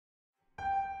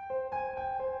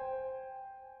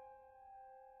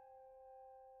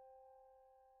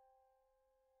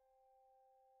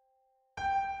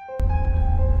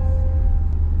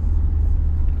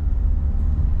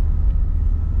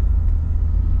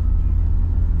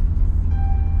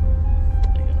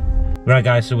Right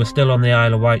guys, so we're still on the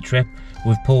Isle of Wight trip.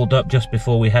 We've pulled up just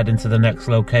before we head into the next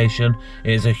location.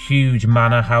 It is a huge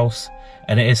manor house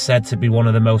and it is said to be one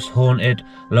of the most haunted.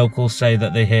 Locals say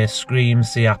that they hear screams,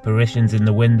 see apparitions in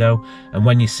the window, and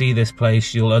when you see this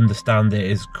place you'll understand it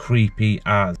is creepy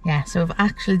as. Yeah, so we've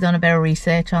actually done a bit of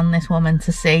research on this woman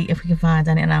to see if we can find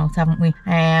anything out, haven't we?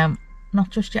 Not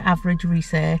just your average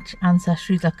research,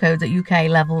 ancestry.co.uk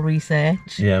level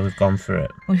research. Yeah, we've gone for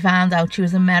it. We found out she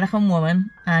was an American woman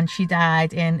and she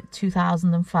died in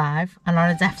 2005, and on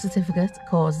a death certificate,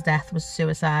 cause of death was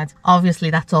suicide. Obviously,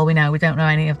 that's all we know. We don't know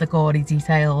any of the gory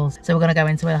details. So we're going to go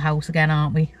into her house again,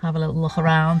 aren't we? Have a little look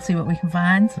around, see what we can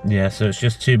find. Yeah, so it's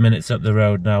just 2 minutes up the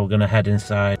road now. We're going to head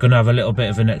inside. Going to have a little bit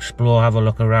of an explore, have a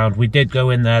look around. We did go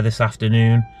in there this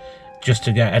afternoon, just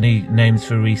to get any names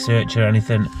for research or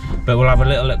anything, but we'll have a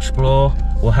little explore,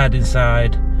 we'll head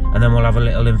inside, and then we'll have a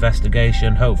little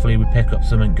investigation. Hopefully we pick up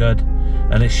something good,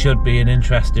 and it should be an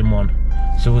interesting one,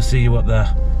 so we'll see you up there.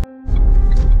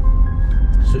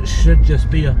 So it should just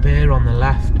be up here on the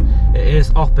left. It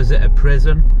is opposite a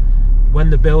prison. When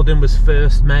the building was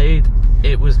first made,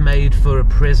 it was made for a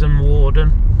prison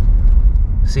warden.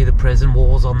 See the prison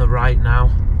walls on the right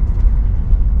now.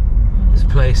 This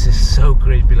place is so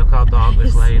creepy. Look how dark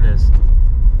this lane is.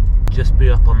 Just be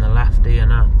up on the left here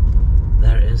now.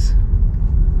 There it is.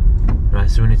 Right,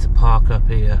 so we need to park up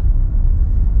here.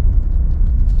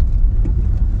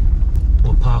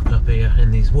 We'll park up here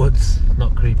in these woods.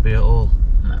 Not creepy at all.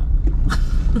 No.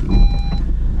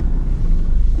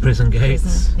 Prison gates.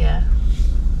 Prison, yeah.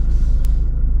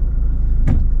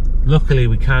 Luckily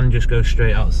we can just go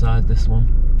straight outside this one.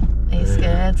 Are you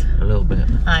scared? A little bit.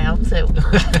 I am too.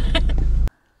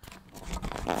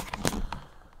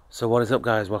 So what is up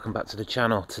guys, welcome back to the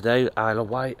channel. Today, Isle of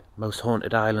Wight, most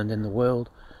haunted island in the world,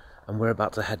 and we're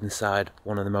about to head inside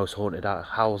one of the most haunted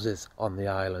houses on the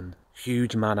island.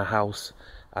 Huge manor house,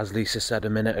 as Lisa said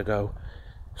a minute ago.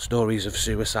 Stories of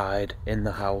suicide in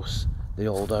the house, the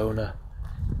old owner.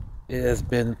 It has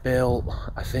been built,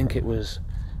 I think it was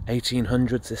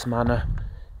 1800s, this manor.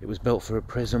 It was built for a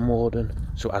prison warden,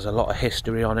 so it has a lot of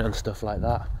history on it and stuff like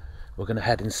that. We're going to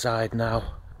head inside now.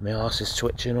 My arse is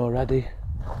twitching already.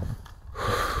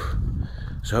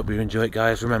 So hope you enjoy it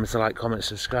guys. Remember to like, comment,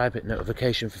 subscribe, hit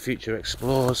notification for future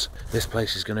explores. This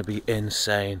place is going to be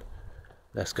insane.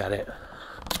 Let's get it.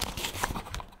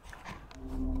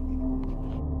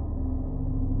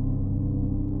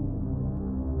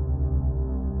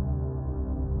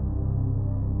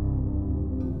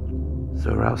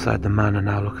 So we're outside the manor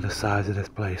now. Look at the size of this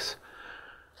place.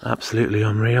 Absolutely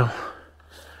unreal.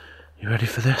 You ready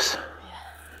for this?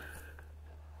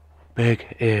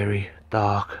 Big, eerie,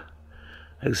 dark.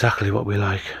 Exactly what we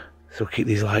like. So keep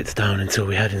these lights down until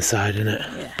we head inside, innit?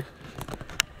 Yeah.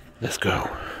 Let's go.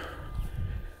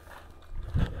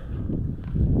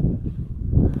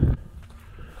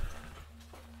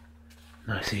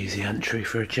 Nice easy entry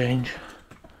for a change.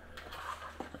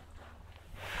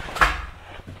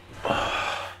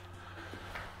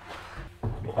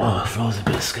 Oh, the floor's a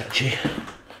bit sketchy.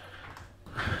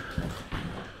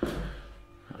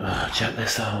 Oh, check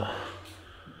this out.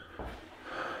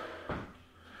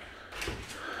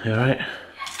 You alright?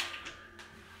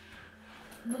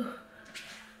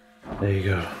 There you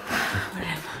go.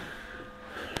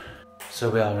 So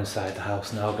we are inside the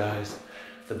house now guys.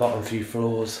 The bottom few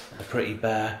floors are pretty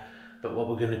bare, but what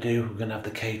we're going to do, we're going to have the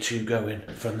K2 going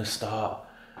from the start,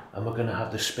 and we're going to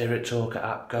have the Spirit Talker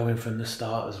app going from the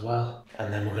start as well,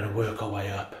 and then we're going to work our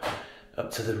way up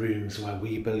to the rooms where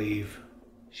we believe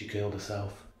she killed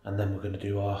herself, and then we're going to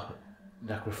do our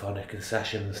necrophonic and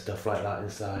session and stuff like that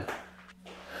inside.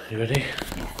 You ready?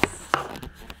 Yes.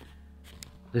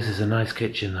 This is a nice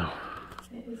kitchen though.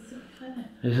 It is,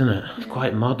 isn't it? It's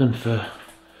quite modern for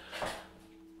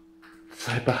the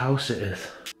type of house it is.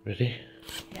 Ready?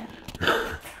 Yeah.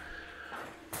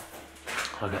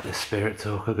 I'll get this Spirit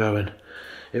Talker going.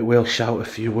 It will shout a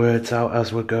few words out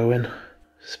as we're going.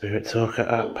 Spirit Talker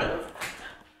app.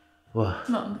 What?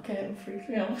 Not on the curtain freaking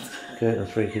me out.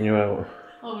 Curtain's freaking you out.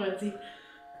 Already.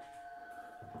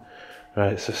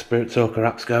 Right, so Spirit Talker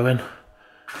app's going.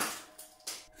 A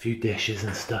few dishes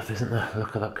and stuff, isn't there?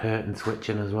 Look at that curtain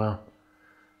switching as well.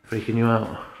 Freaking you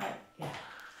out? Yeah.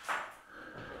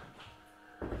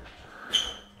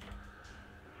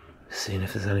 Seeing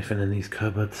if there's anything in these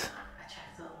cupboards. I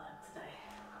checked all them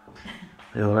today.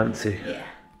 They're all empty? Yeah.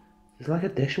 There's like a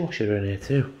dishwasher in here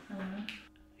too.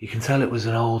 You can tell it was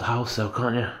an old house though,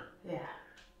 can't you? Yeah.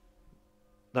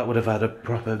 That would have had a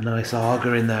proper nice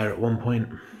Arga in there at one point.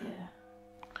 Yeah.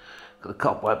 Got the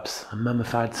cobwebs and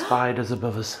mummified spiders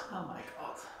above us. Oh my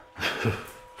god.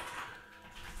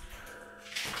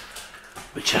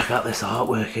 But check out this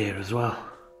artwork here as well.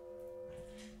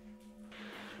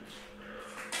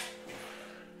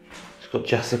 It's got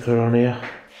Jessica on here.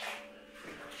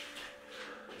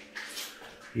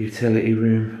 Utility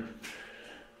room.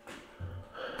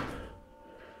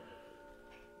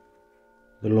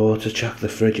 The law to check the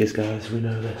fridges, guys, we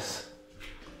know this.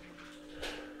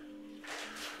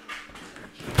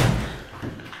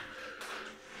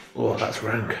 Oh, that's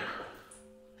rank.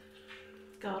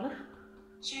 Garlic.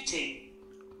 Shooting.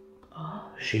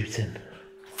 Oh. Shooting.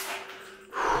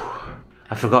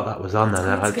 I forgot that was on then,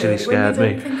 that actually good scared when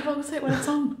you me. don't think about it when it's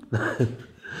on. Oh,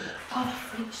 that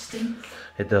fridge stinks.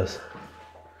 It does.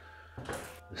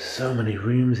 There's so many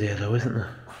rooms here though, isn't there?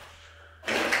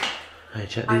 Hey,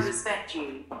 check these. I respect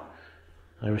you.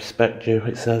 I respect you,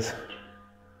 it says.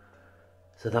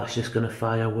 So that's just going to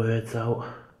fire words out.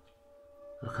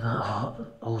 Look at that,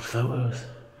 old photos.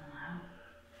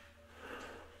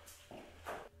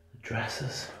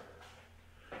 Dresses.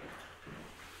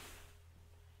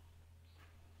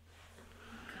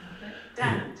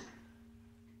 Damned.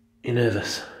 You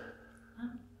nervous? Huh?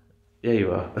 Yeah,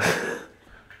 you are.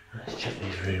 Let's check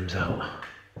these rooms out.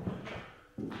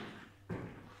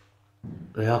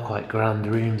 They are quite grand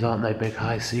rooms, aren't they? Big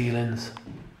high ceilings.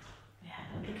 Yeah,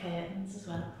 the curtains as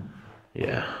well.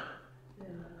 Yeah.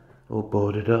 All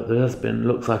boarded up. There's been,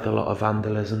 looks like a lot of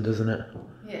vandalism, doesn't it?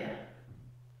 Yeah.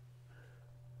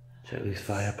 Check these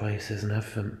fireplaces and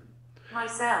everything.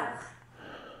 Myself.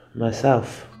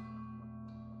 Myself.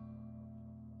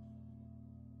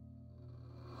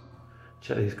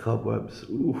 Check these cobwebs.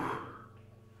 Ooh.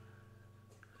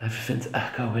 Everything's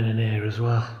echoing in here as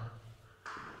well.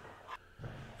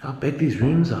 How big these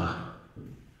rooms are.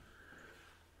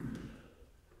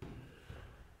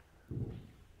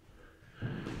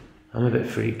 I'm a bit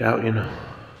freaked out, you know.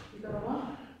 You got a what?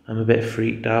 I'm a bit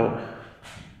freaked out.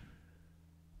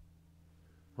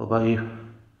 What about you?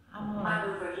 I'm alright. I'm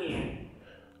over here.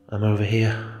 I'm over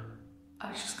here.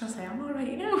 I was just gonna say, I'm alright,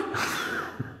 you know.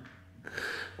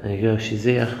 There you go, she's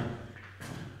here.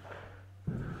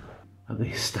 At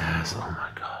these stairs, oh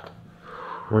my god.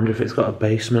 I wonder if it's got a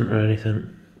basement or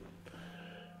anything.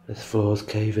 This floor's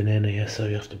caving in here, so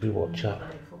you have to be watch out.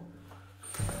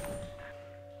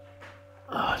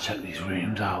 Oh, check these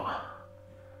rooms out.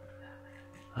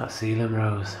 That ceiling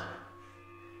rose.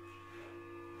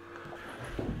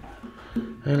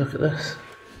 Hey, look at this.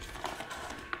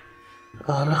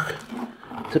 Oh, look.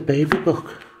 It's a baby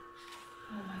book.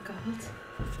 Oh my god.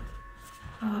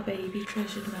 Our baby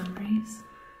treasured memories.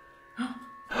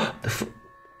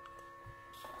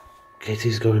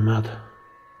 Kitty's going mad.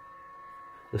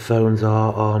 The phones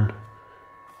are on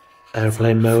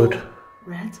airplane mode.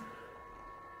 Red.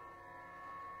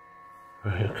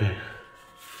 Right, okay.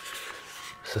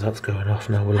 So that's going off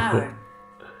now. We'll look at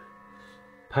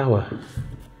power.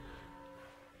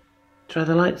 Try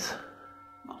the lights.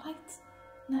 What lights?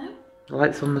 No? The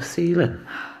lights on the ceiling.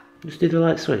 Just do the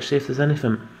light switch, see if there's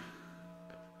anything.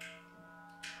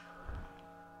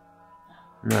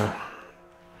 No.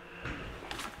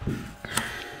 Oh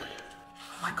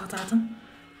my god, Adam.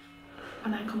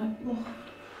 And I come up, look.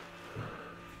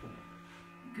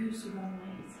 Goose with one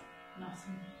light.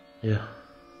 Nothing. Yeah.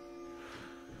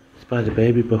 It's by the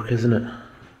baby book, isn't it?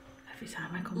 Every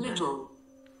time I come Little.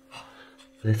 back.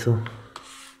 Little. Look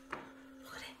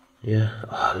at it. Yeah.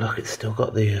 Oh, look, it's still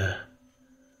got the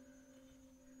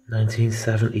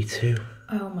 1972.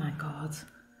 Oh my god.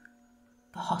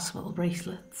 The hospital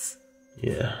bracelets.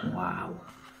 Yeah. Wow.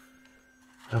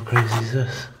 How crazy is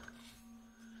this?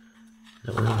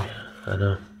 Not really. I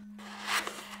know.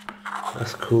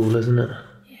 That's cool, isn't it?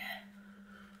 Yeah.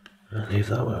 I'll leave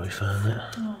that where we found it.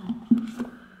 Oh.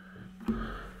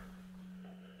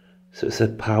 So it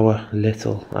said power,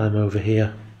 little, I'm over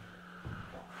here.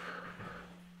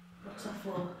 What's that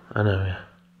for? I know, yeah.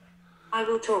 I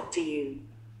will talk to you.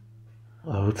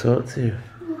 I will talk to you.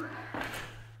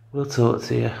 We'll talk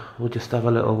to you. We'll just have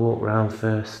a little walk round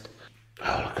first.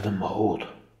 Oh, look at the mould.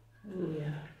 Oh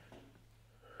yeah.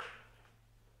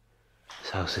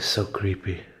 This house is so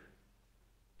creepy.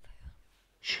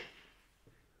 Shh.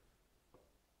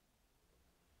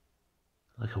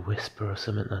 Like a whisper or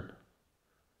something then.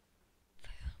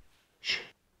 Shh.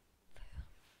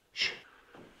 Shh.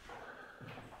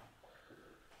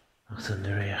 What's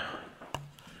under here?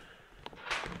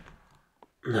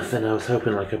 Nothing. I was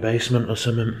hoping like a basement or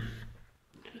something.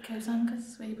 Your coat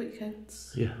hangers, where you put your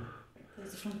coats. Yeah.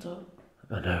 There's the front door.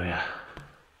 I know, yeah.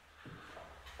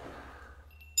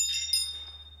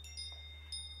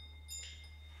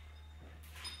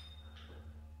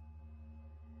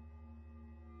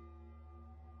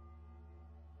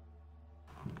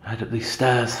 Head up these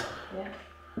stairs. Yeah.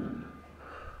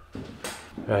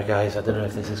 Right guys, I don't know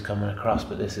if this is coming across,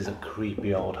 but this is a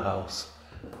creepy old house.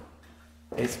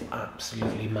 It's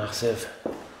absolutely massive.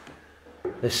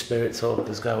 This spirit talk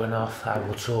is going off. I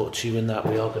will talk to you in that.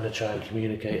 We are going to try and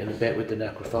communicate in a bit with the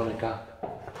necrophonic app.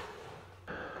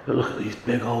 But look at these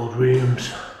big old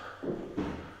rooms.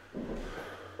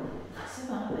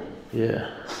 Yeah.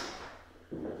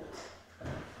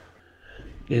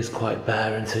 It's quite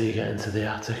bare until you get into the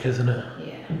attic, isn't it?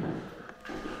 Yeah.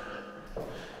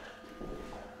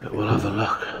 But we'll have a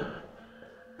look.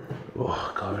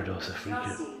 Oh, corridors are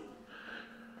freaking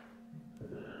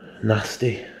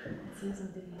nasty. It is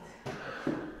indeed.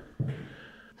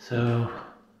 So,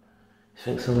 you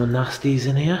think someone nasty's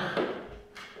in here?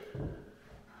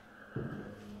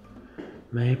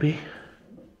 Maybe.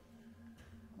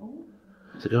 Oh,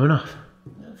 Is it going off?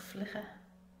 a little flicker.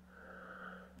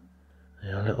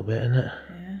 Yeah, a little bit, isn't it?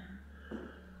 Yeah.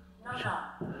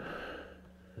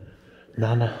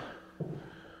 Nana.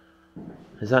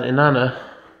 Is that your Nana?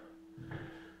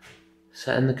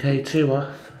 Setting the K2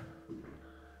 off.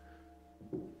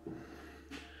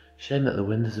 Shame that the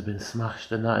windows have been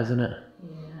smashed and that, isn't it?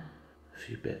 Yeah. A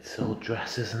few bits, old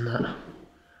dresses and that.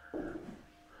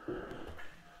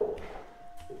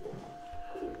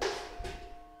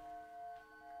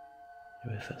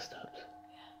 You hear footsteps?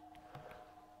 Yeah.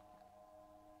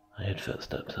 I heard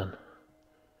footsteps then.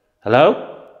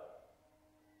 Hello?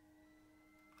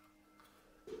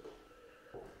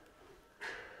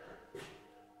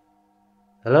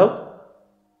 Hello?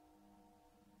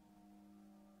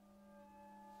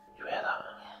 You hear that?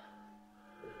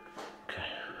 Yeah.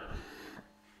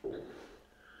 Okay.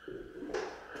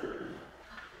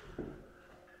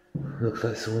 Looks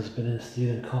like someone's been in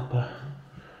stealing copper.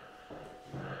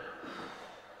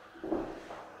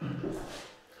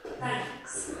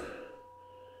 Thanks.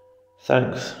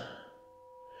 Thanks.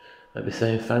 Might be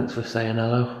saying thanks for saying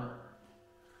hello.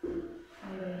 Maybe.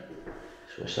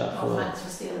 What's that Oh, for? thanks for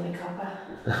stealing my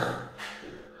copper.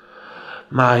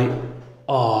 My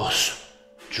arse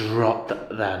dropped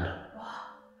then.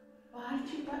 Why did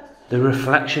you The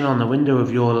reflection on the window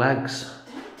of your legs.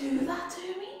 don't do that to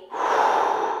me?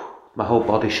 My whole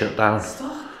body shut down.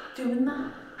 Stop doing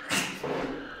that.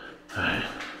 Right.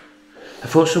 I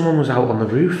thought someone was out on the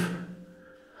roof.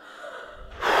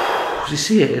 Did you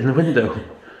see it in the window?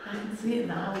 I can see it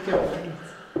now. Right.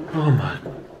 Oh my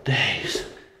days.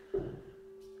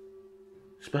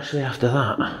 Especially after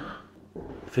that.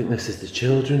 I think this is the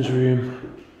children's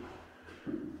room.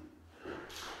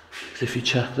 So if you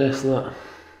check this, look.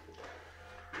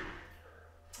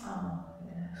 Oh,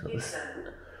 yeah. So It's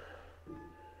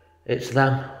it's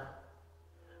them.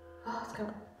 Oh, it's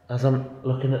going. As I'm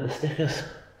looking at the stickers.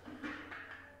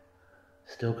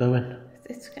 Still going.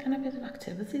 It's getting a bit of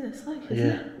activity, this, like, isn't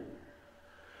Yeah. it?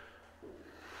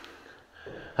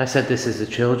 I said this is the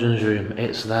children's room,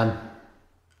 it's them.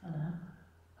 I know.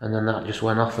 And then that just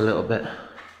went off a little bit.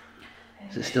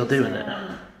 Is it still doing it?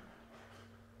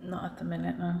 Not at the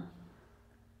minute, no.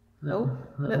 Little-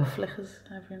 Little flickers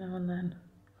every now and then.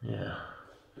 Yeah.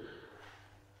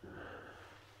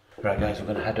 Right guys, we're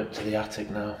going to head up to the attic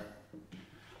now.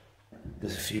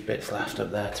 There's a few bits left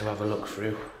up there to have a look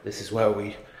through. This is where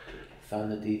we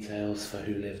found the details for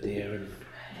who lived here and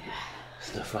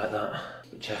stuff like that.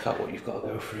 But check out what you've got to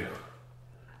go through.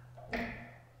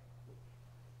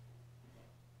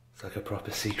 It's like a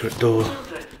proper secret door.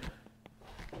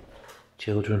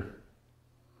 Children.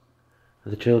 Are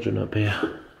the children up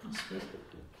here? Must be.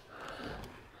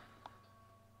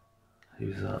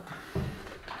 Who's that?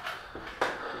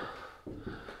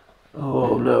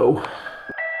 Oh no.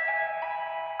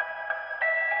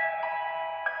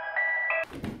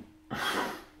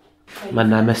 My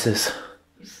nemesis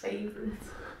Your favourite.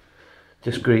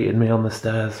 just greeted me on the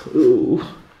stairs. Ooh.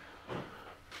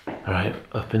 Alright,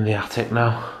 up in the attic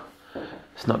now.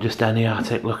 It's not just any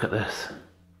attic, look at this.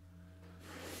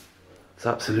 It's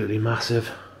absolutely massive.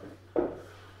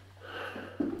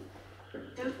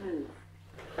 Don't move.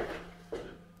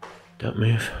 Don't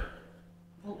move.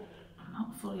 Well, I'm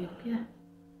not fully up yet.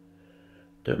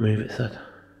 Don't move, it said.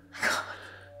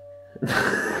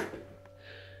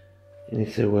 You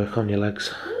need to work on your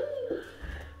legs.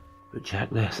 But check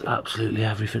this, absolutely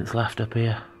everything's left up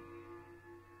here.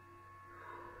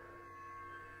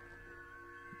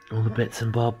 All the bits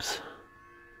and bobs.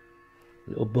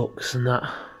 Little books and that.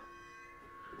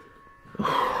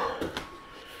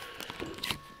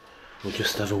 We'll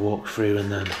just have a walk through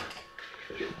and then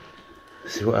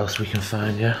see what else we can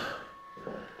find, yeah?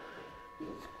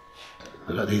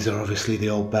 Look, these are obviously the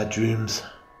old bedrooms.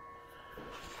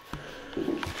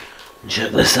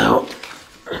 Check this out.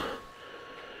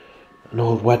 An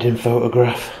old wedding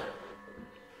photograph.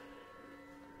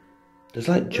 Does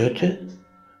like judge it?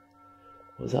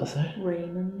 What does that say?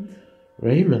 Raymond.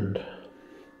 Raymond.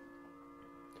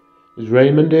 Is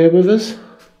Raymond here with us?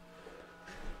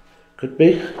 Could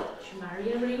be. Did you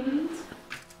marry a Raymond?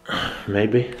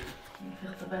 Maybe. You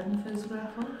got the wedding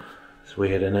photograph on? It's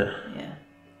weird, isn't it? Yeah.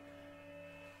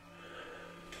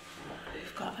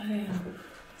 We've got a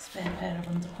spare pair of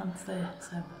underpants there,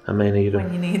 so I may need them.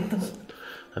 when you need them.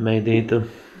 I may need them.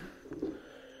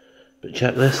 But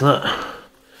check this, look.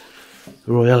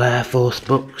 Royal Air Force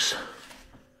books.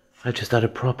 I just had a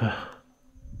proper.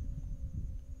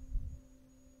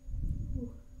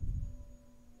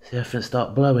 See everything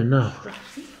start blowing now.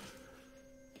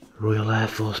 Royal Air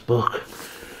Force book.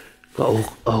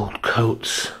 Got old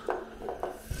coats.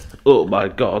 Oh my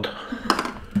god.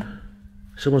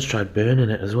 Someone's tried burning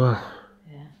it as well.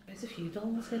 Yeah. There's a few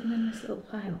dolls hidden in this little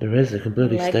pile. There is, they can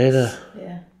bloody stay there.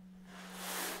 Yeah.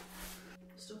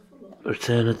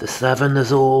 Return of the Seven,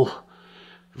 there's all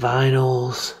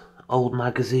vinyls, old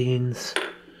magazines.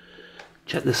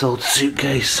 Check this old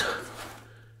suitcase.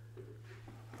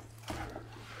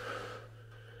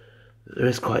 There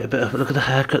is quite a bit of, look at the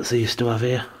haircuts they used to have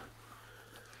here.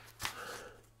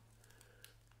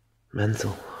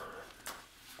 Mental.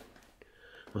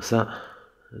 What's that?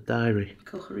 A diary?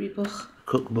 Cookery book.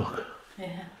 Cookbook.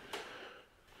 Yeah.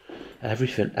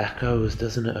 Everything echoes,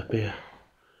 doesn't it, up here?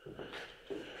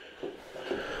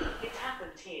 It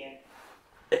happened here.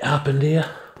 It happened here.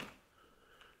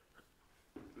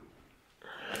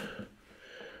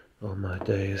 Oh my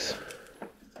days.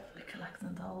 We're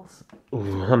collecting dolls.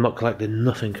 Ooh, I'm not collecting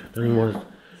nothing. Don't even want to...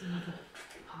 There's another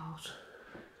part.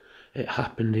 It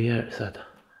happened here, it said.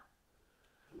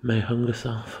 May hung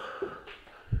herself.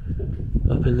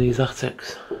 Up in these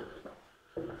attics.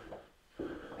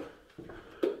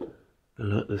 But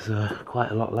look, there's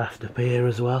quite a lot left up here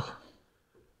as well.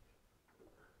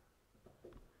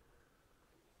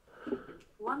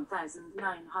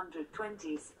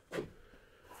 1920s.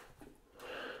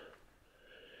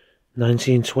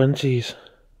 1920s.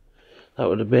 That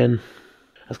would have been...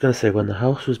 I was going to say when the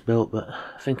house was built, but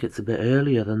I think it's a bit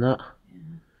earlier than that. Yeah.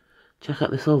 Check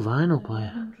out this old vinyl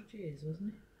player. 100 years,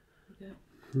 wasn't it?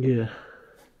 Yeah.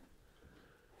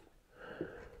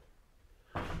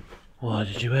 Why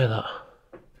did you hear that?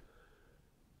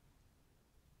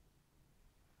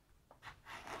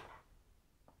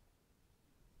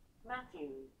 Matthew.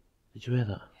 Did you hear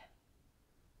that?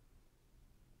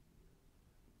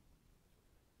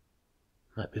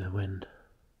 Might be the wind.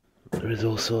 There is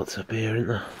all sorts up here, isn't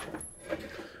there?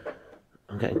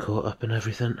 I'm getting caught up in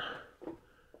everything.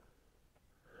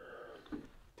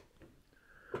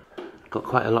 Got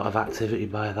quite a lot of activity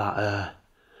by that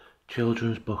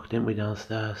children's book, didn't we,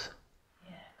 downstairs?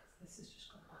 Yeah, because this has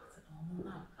just gone back to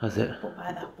normal now. Has it? But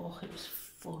by that book, it was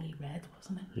fully red,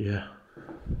 wasn't it? Yeah.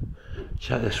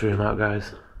 Check this room out,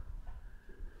 guys.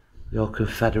 The old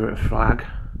Confederate flag.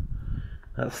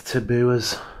 That's taboo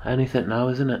as anything now,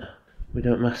 isn't it? We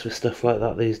don't mess with stuff like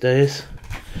that these days.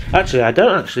 Actually, I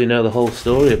don't actually know the whole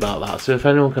story about that, so if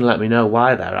anyone can let me know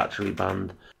why they're actually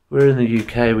banned. We're in the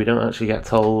UK, we don't actually get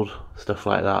told stuff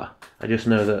like that. I just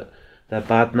know that they're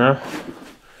bad now.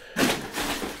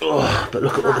 Oh, but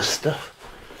look at all the stuff.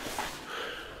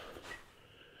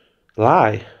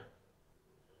 Lie?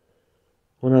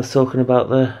 When I was talking about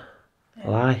the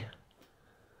lie.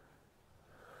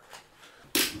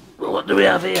 What do we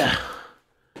have here?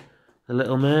 The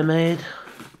Little Mermaid.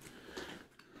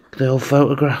 The old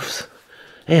photographs.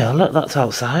 Here, look, that's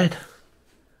outside.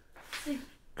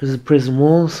 Because of the prison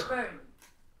walls. Oh,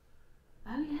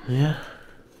 yeah. Yeah.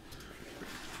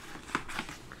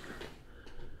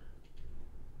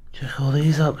 Check all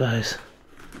these out, guys.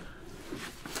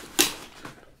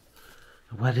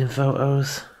 The wedding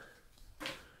photos.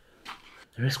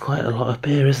 There is quite a lot up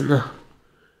here, isn't there?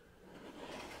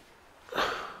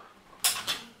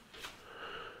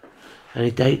 Any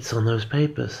dates on those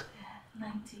papers? Yeah,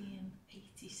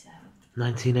 1987.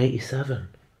 1987.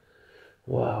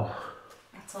 Wow.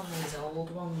 That's on these old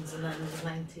ones, and then there's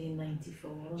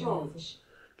 1994. on George.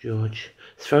 George.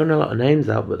 It's thrown a lot of names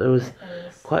out, but there was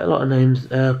quite a lot of names,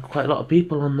 quite a lot of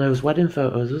people on those wedding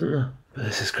photos, wasn't there? But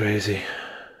this is crazy.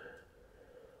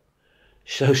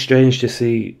 So strange to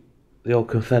see the old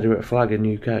Confederate flag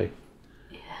in UK.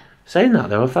 Yeah. Saying that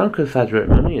though, I found Confederate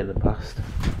money in the past.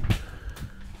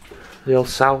 The old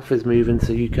South is moving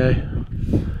to UK.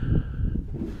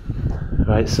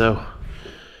 Right, so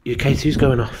your K2's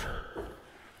going off.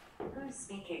 Who's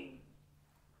speaking?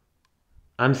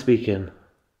 I'm speaking.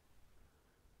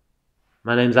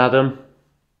 My name's Adam.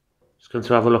 Just going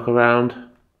to have a look around.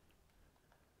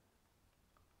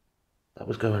 That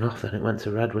was going off then, it went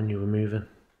to red when you were moving.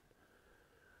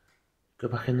 Go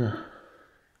back in there.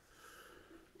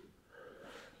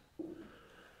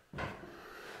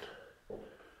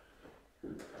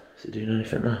 Is it doing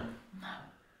anything now? No.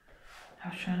 I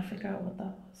was trying to figure out what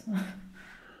that was.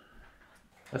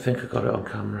 I think I got it on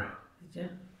camera. Did you?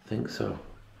 I think so.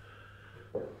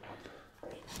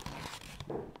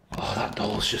 Oh, that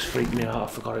doll's just freaked me out. I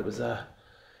forgot it was there.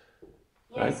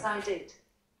 Yes, I did.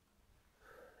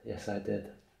 Yes, I did.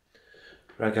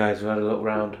 Right, guys, we had a look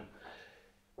round.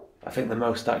 I think the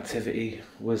most activity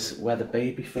was where the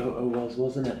baby photo was,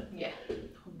 wasn't it? Yeah, 100%.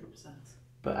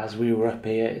 But as we were up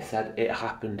here, it said it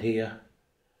happened here.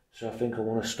 So I think I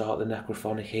want to start the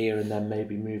necrophonic here and then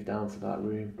maybe move down to that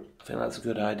room. I think that's a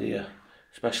good idea,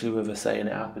 especially with her saying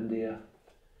it happened here.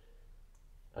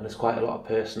 And there's quite a lot of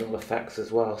personal effects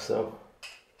as well, so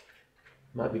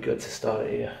might be good to start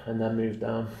it here and then move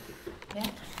down. Yeah.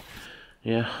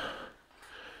 Yeah.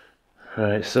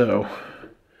 Right, so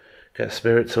get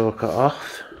spirit talker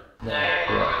off. No,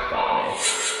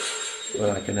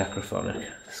 we're like a necrophonic.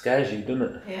 Scares you, doesn't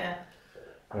it? Yeah.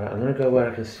 Right, I'm gonna go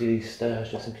where I can see these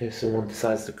stairs just in case someone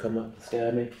decides to come up and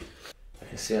scare me. I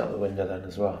can see out the window then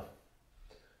as well.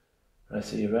 Right,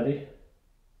 so you ready?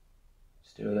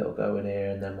 Just do a little go in here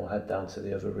and then we'll head down to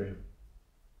the other room.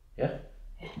 Yeah?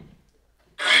 Yeah.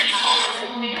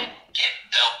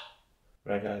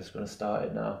 Right guys, I'm gonna start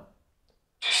it now.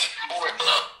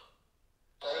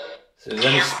 So is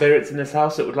there any spirits in this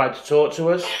house that would like to talk to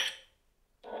us?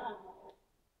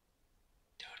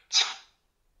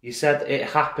 You said it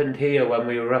happened here when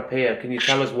we were up here. Can you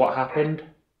tell us what happened?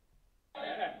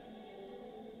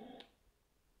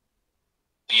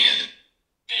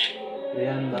 The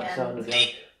end, that sounded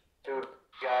like.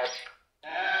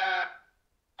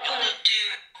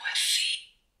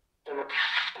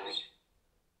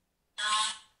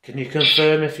 Can you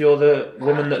confirm if you're the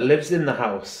woman that lives in the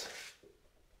house?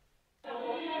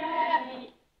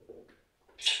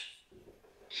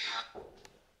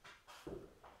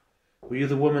 Were you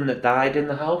the woman that died in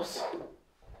the house?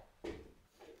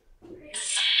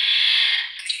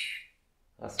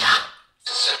 That's not.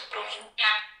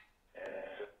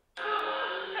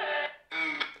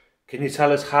 Can you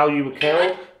tell us how you were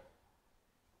killed?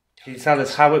 Can you tell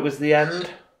us how it was the end?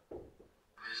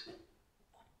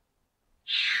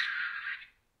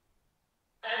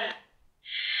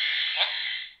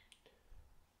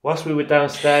 Whilst we were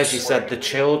downstairs, you said the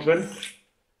children.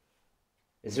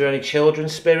 Is there any children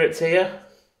spirits here?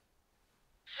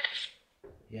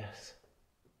 Yes.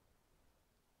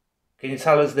 Can you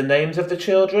tell us the names of the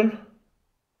children?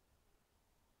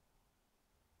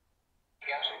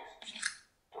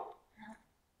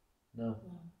 No.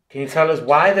 Can you tell us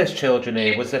why there's children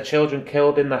here? Was there children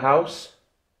killed in the house?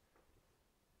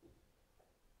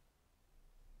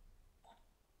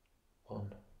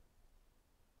 One.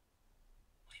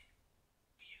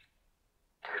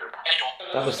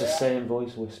 That was the same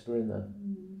voice whispering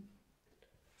then.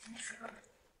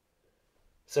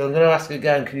 So I'm going to ask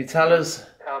again, can you tell us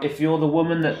if you're the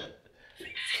woman that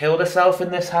killed herself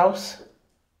in this house?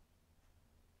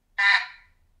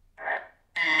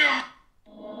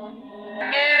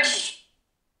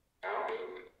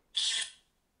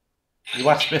 You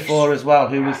asked before as well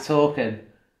who was talking.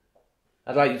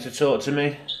 I'd like you to talk to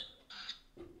me.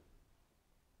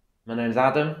 My name's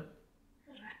Adam.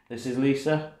 This is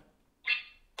Lisa.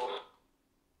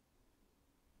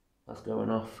 That's going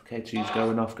off. K2's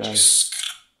going off, guys.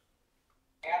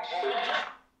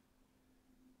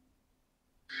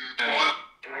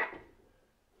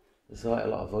 There's quite a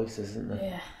lot of voices, isn't there?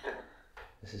 Yeah.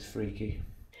 This is freaky.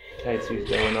 K2's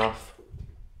going off.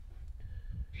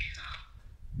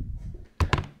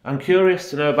 I'm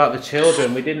curious to know about the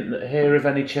children. We didn't hear of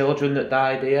any children that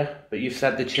died here, but you've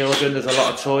said the children, there's a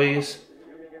lot of toys.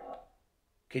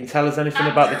 Can you tell us anything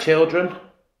about the children?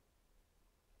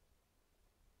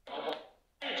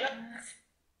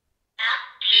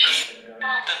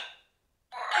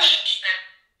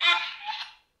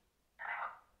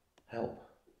 Help.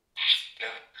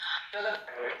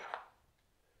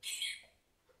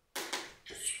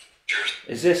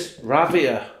 Is this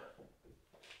Ravia?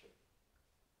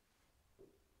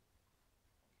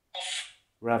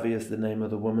 Ravi is the name of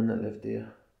the woman that lived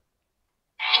here.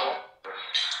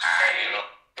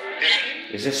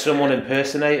 Is this someone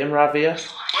impersonating Ravia?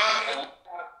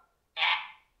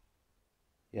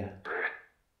 Yeah.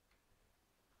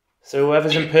 So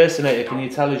whoever's impersonator, can you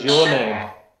tell us your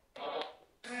name?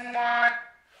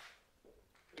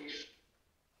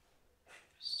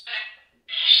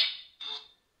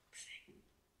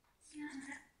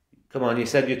 Come on, you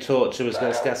said you'd talk to us.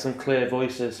 Let's get some clear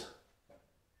voices.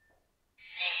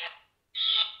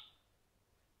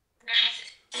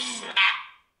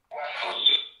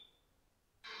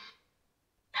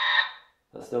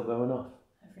 still going off?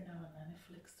 Every now and then it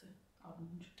flicks to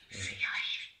orange.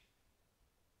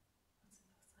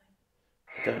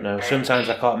 I don't know. Sometimes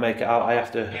I can't make it out. I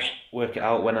have to work it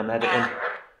out when I'm editing.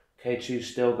 K2's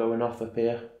still going off up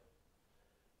here.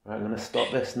 Right, I'm going to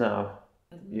stop this now.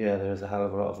 Yeah, there's a hell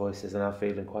of a lot of voices and I'm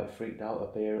feeling quite freaked out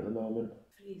up here at the moment.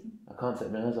 Freezing. I can't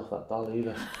take my eyes off that doll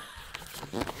either.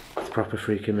 It's proper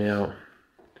freaking me out.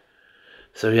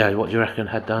 So yeah, what do you reckon?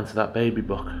 Head down to that baby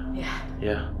book? Yeah.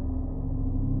 Yeah.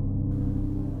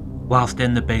 Whilst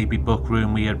in the baby book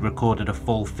room, we had recorded a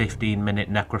full 15-minute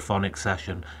necrophonic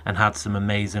session and had some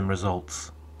amazing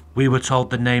results. We were told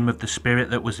the name of the spirit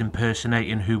that was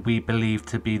impersonating who we believed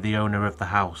to be the owner of the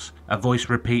house. A voice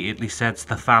repeatedly said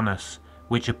Stephanus,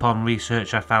 which upon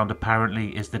research I found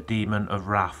apparently is the demon of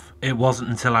wrath. It wasn't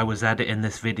until I was editing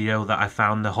this video that I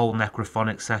found the whole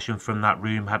necrophonic session from that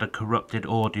room had a corrupted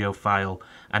audio file,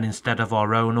 and instead of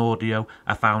our own audio,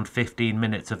 I found 15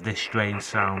 minutes of this strange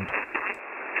sound.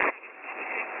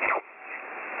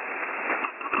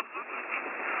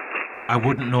 I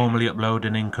wouldn't normally upload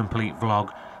an incomplete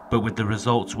vlog, but with the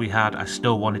results we had, I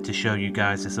still wanted to show you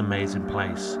guys this amazing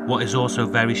place. What is also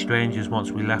very strange is once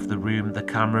we left the room, the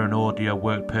camera and audio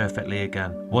worked perfectly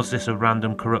again. Was this a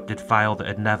random corrupted file that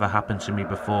had never happened to me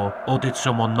before, or did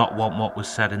someone not want what was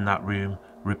said in that room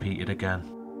repeated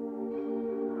again?